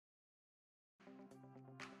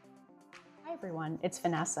Hi everyone, it's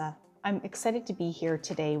Vanessa. I'm excited to be here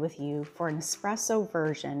today with you for an espresso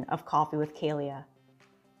version of Coffee with Kalea.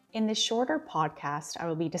 In this shorter podcast, I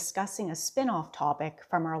will be discussing a spin-off topic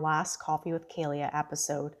from our last Coffee with Kalea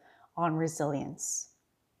episode on resilience.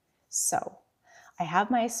 So, I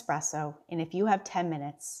have my espresso, and if you have 10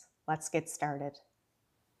 minutes, let's get started.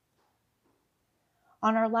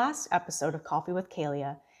 On our last episode of Coffee with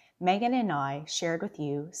Kalea, Megan and I shared with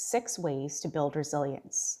you 6 ways to build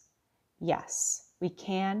resilience. Yes, we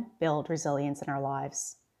can build resilience in our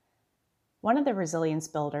lives. One of the resilience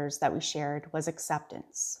builders that we shared was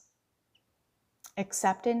acceptance.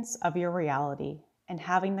 Acceptance of your reality and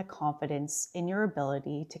having the confidence in your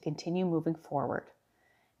ability to continue moving forward,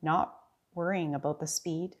 not worrying about the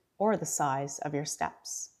speed or the size of your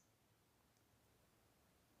steps.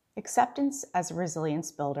 Acceptance as a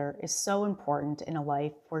resilience builder is so important in a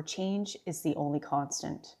life where change is the only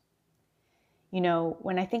constant. You know,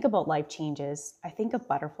 when I think about life changes, I think of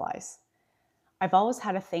butterflies. I've always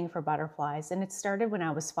had a thing for butterflies, and it started when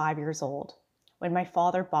I was 5 years old, when my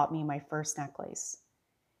father bought me my first necklace.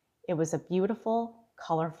 It was a beautiful,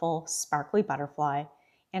 colorful, sparkly butterfly,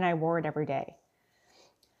 and I wore it every day.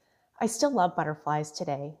 I still love butterflies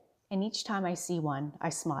today, and each time I see one,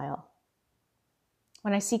 I smile.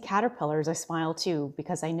 When I see caterpillars, I smile too,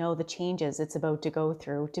 because I know the changes it's about to go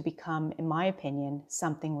through to become, in my opinion,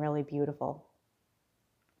 something really beautiful.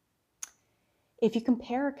 If you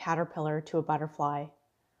compare a caterpillar to a butterfly,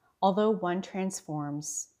 although one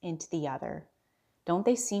transforms into the other, don't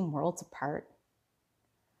they seem worlds apart?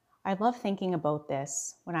 I love thinking about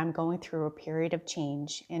this when I'm going through a period of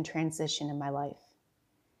change and transition in my life,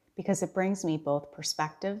 because it brings me both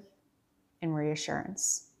perspective and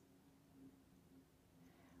reassurance.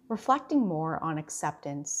 Reflecting more on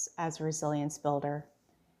acceptance as a resilience builder,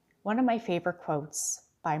 one of my favorite quotes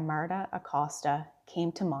by Marta Acosta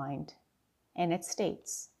came to mind, and it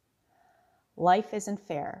states, "Life isn't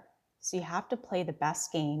fair, so you have to play the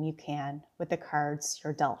best game you can with the cards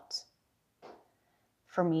you're dealt."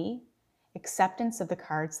 For me, acceptance of the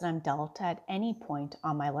cards that I'm dealt at any point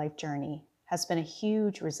on my life journey has been a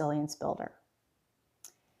huge resilience builder.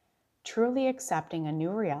 Truly accepting a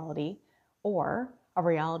new reality or a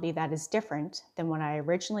reality that is different than what I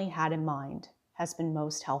originally had in mind has been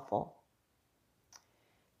most helpful.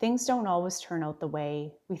 Things don't always turn out the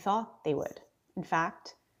way we thought they would. In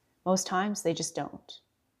fact, most times they just don't.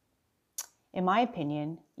 In my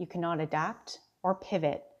opinion, you cannot adapt or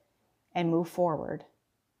pivot and move forward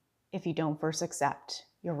if you don't first accept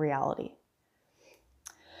your reality.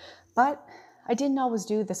 But I didn't always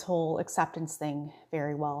do this whole acceptance thing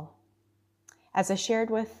very well. As I shared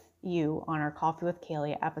with you on our Coffee with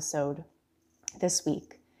Kalea episode this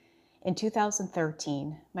week, in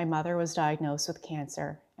 2013, my mother was diagnosed with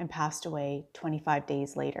cancer and passed away 25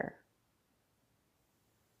 days later.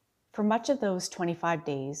 For much of those 25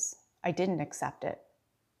 days, I didn't accept it.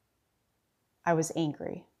 I was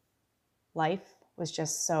angry. Life was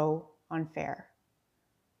just so unfair.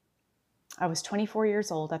 I was 24 years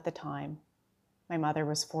old at the time. My mother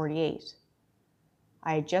was 48.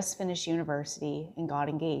 I had just finished university and got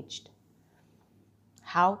engaged.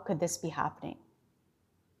 How could this be happening?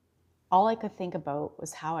 All I could think about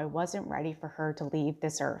was how I wasn't ready for her to leave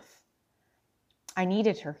this earth. I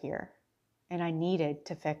needed her here, and I needed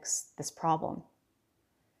to fix this problem.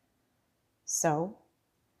 So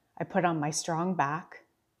I put on my strong back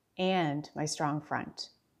and my strong front,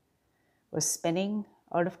 was spinning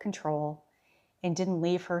out of control, and didn't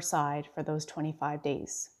leave her side for those 25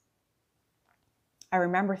 days. I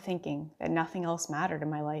remember thinking that nothing else mattered in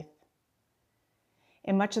my life.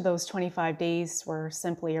 And much of those 25 days were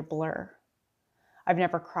simply a blur. I've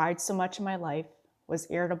never cried so much in my life, was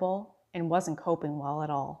irritable, and wasn't coping well at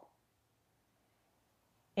all.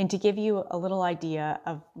 And to give you a little idea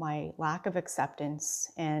of my lack of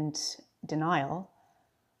acceptance and denial,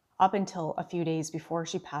 up until a few days before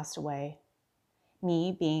she passed away,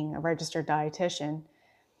 me, being a registered dietitian,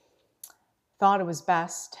 thought it was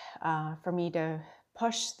best for me to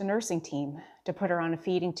push the nursing team to put her on a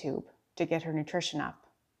feeding tube to get her nutrition up,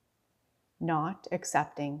 not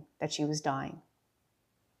accepting that she was dying.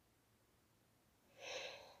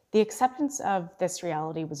 The acceptance of this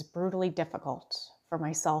reality was brutally difficult for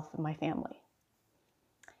myself and my family.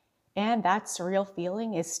 And that surreal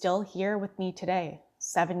feeling is still here with me today,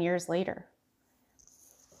 7 years later.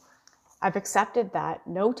 I've accepted that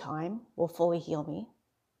no time will fully heal me,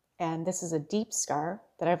 and this is a deep scar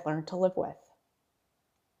that I've learned to live with.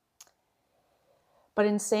 But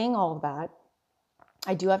in saying all of that,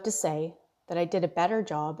 I do have to say that I did a better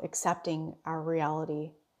job accepting our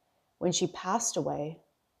reality when she passed away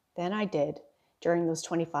than I did during those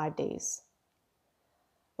 25 days.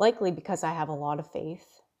 likely because I have a lot of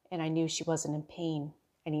faith and I knew she wasn't in pain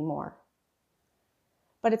anymore.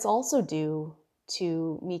 But it's also due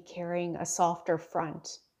to me carrying a softer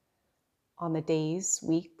front on the days,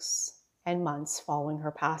 weeks, and months following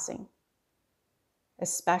her passing,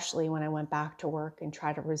 especially when I went back to work and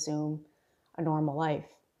tried to resume a normal life.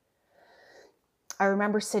 I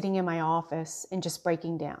remember sitting in my office and just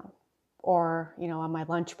breaking down, or, on my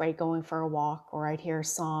lunch break going for a walk, or I'd hear a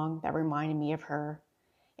song that reminded me of her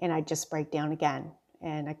and I'd just break down again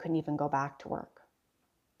and I couldn't even go back to work.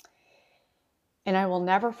 And I will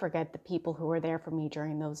never forget the people who were there for me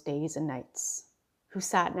during those days and nights, who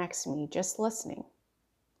sat next to me just listening,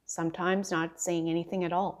 sometimes not saying anything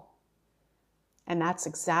at all. And that's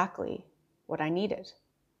exactly what I needed.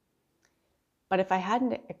 But if I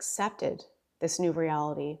hadn't accepted this new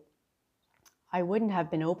reality, I wouldn't have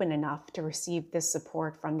been open enough to receive this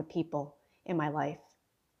support from the people in my life.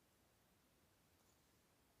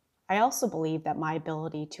 I also believe that my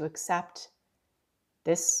ability to accept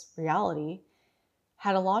this reality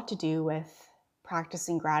had a lot to do with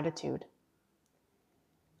practicing gratitude.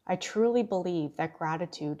 I truly believe that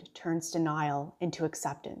gratitude turns denial into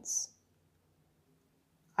acceptance.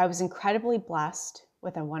 I was incredibly blessed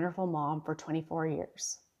with a wonderful mom for 24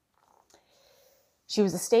 years. She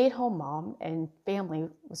was a stay-at-home mom, and family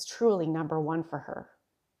was truly number one for her.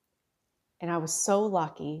 And I was so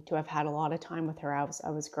lucky to have had a lot of time with her as I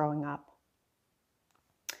was growing up.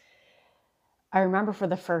 I remember for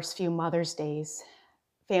the first few Mother's Days,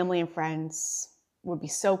 family and friends would be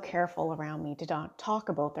so careful around me to not talk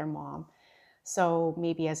about their mom. So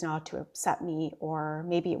maybe as not to upset me, or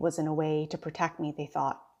maybe it was in a way to protect me, they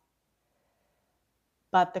thought.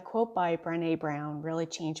 But the quote by Brené Brown really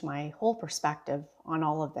changed my whole perspective on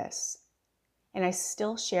all of this. And I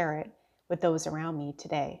still share it with those around me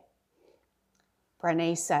today.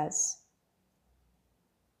 Brené says,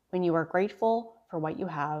 "When you are grateful for what you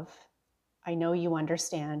have, I know you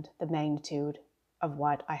understand the magnitude of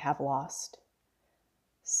what I have lost."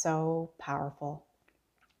 So powerful.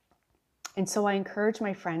 And so I encourage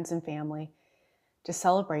my friends and family to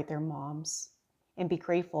celebrate their moms and be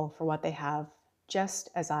grateful for what they have, just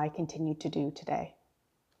as I continue to do today.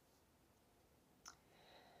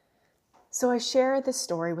 So I share this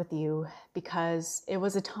story with you because it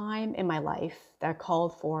was a time in my life that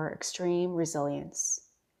called for extreme resilience,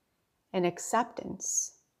 and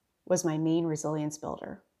acceptance was my main resilience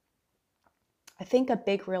builder. I think a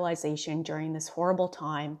big realization during this horrible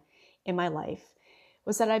time in my life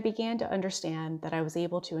was that I began to understand that I was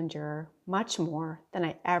able to endure much more than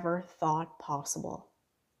I ever thought possible.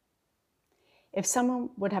 If someone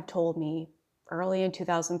would have told me early in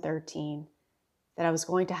 2013 that I was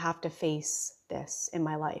going to have to face this in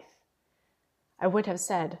my life, I would have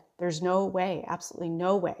said, there's no way, absolutely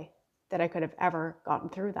no way, that I could have ever gotten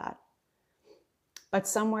through that. But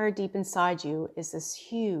somewhere deep inside you is this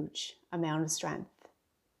huge amount of strength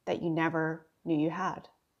that you never knew you had.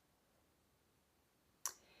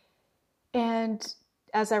 And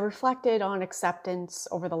as I reflected on acceptance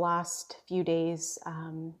over the last few days,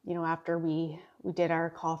 after we did our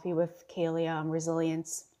coffee with Kalea on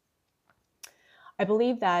resilience, I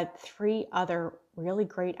believe that 3 other really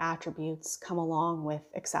great attributes come along with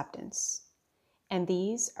acceptance. And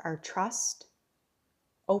these are trust,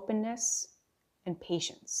 openness, and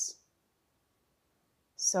patience.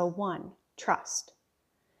 So 1, trust.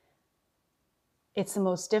 It's the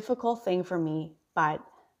most difficult thing for me, but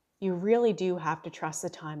you really do have to trust the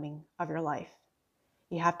timing of your life.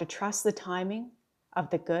 You have to trust the timing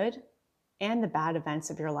of the good and the bad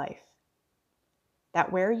events of your life.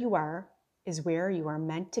 That where you are is where you are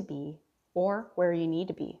meant to be, or where you need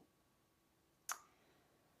to be.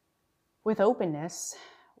 With openness,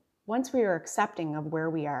 once we are accepting of where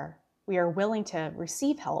we are willing to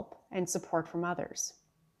receive help and support from others.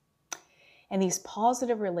 And these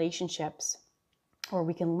positive relationships where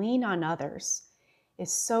we can lean on others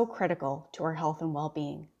is so critical to our health and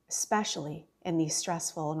well-being, especially in these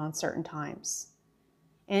stressful and uncertain times,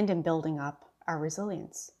 and in building up our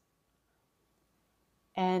resilience.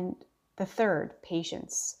 And the 3rd,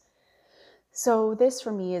 patience. So this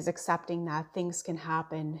for me is accepting that things can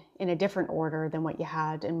happen in a different order than what you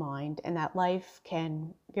had in mind, and that life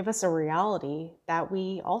can give us a reality that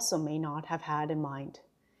we also may not have had in mind.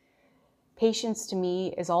 Patience to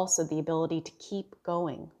me is also the ability to keep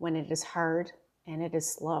going when it is hard and it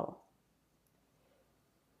is slow.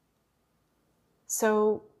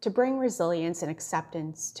 So to bring resilience and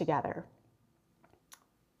acceptance together,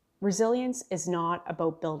 resilience is not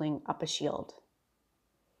about building up a shield.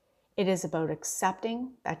 It is about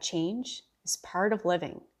accepting that change is part of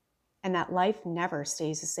living and that life never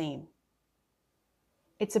stays the same.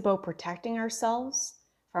 It's about protecting ourselves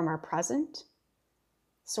from our present.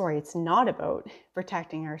 Sorry, it's not about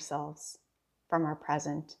protecting ourselves from our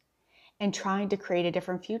present and trying to create a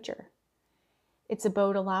different future. It's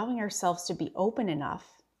about allowing ourselves to be open enough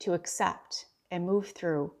to accept and move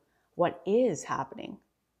through what is happening.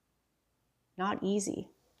 Not easy,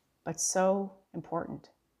 but so important.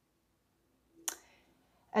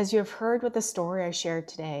 As you have heard with the story I shared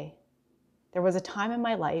today, there was a time in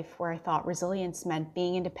my life where I thought resilience meant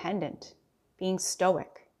being independent, being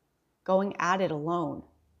stoic, going at it alone,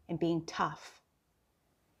 and being tough.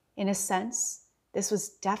 In a sense, this was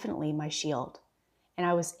definitely my shield, and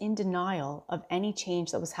I was in denial of any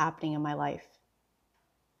change that was happening in my life.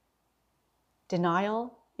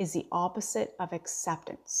 Denial is the opposite of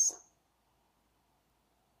acceptance.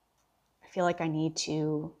 I feel like I need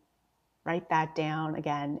to write that down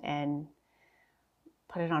again and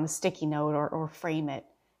put it on a sticky note or frame it.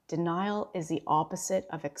 Denial is the opposite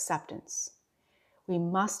of acceptance. We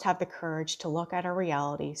must have the courage to look at our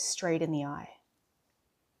reality straight in the eye.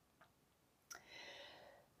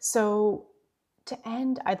 So to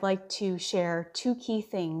end, I'd like to share 2 key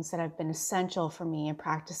things that have been essential for me in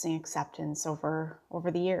practicing acceptance over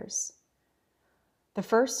the years. The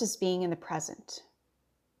first is being in the present.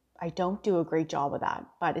 I don't do a great job of that,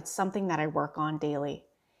 but it's something that I work on daily.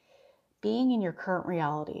 Being in your current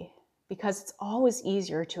reality, because it's always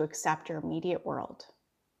easier to accept your immediate world.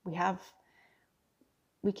 We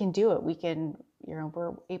can do it.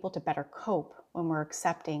 We're able to better cope when we're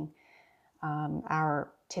accepting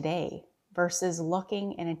our today versus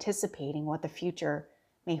looking and anticipating what the future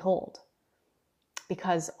may hold,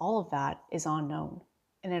 because all of that is unknown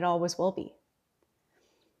and it always will be.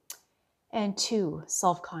 And 2,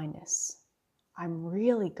 self-kindness. I'm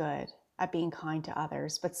really good at being kind to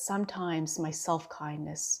others, but sometimes my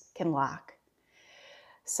self-kindness can lack.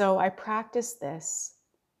 So I practice this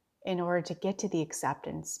in order to get to the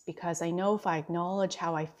acceptance, because I know if I acknowledge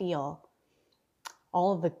how I feel,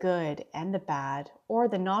 all of the good and the bad, or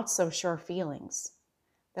the not so sure feelings,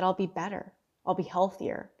 that I'll be better, I'll be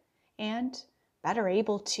healthier, and better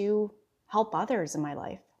able to help others in my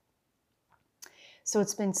life. So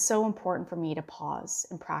it's been so important for me to pause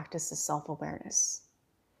and practice this self-awareness.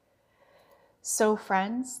 So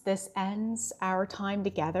friends, this ends our time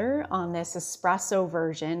together on this espresso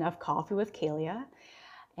version of Coffee with Kalea.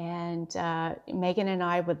 And Megan and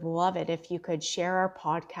I would love it if you could share our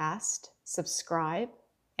podcast, subscribe,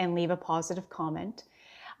 and leave a positive comment.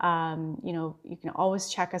 You can always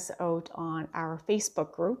check us out on our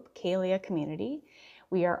Facebook group, Kalea Community.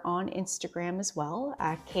 We are on Instagram as well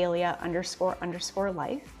at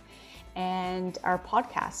Kalea__life. And our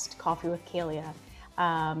podcast, Coffee with Kalea,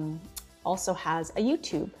 also has a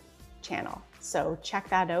YouTube channel. So check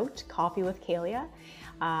that out, Coffee with Kalea.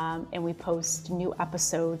 And we post new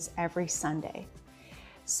episodes every Sunday.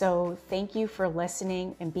 So thank you for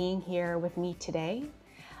listening and being here with me today.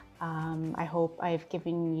 I hope I've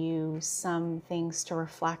given you some things to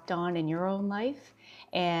reflect on in your own life,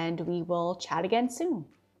 and we will chat again soon.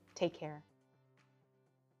 Take care.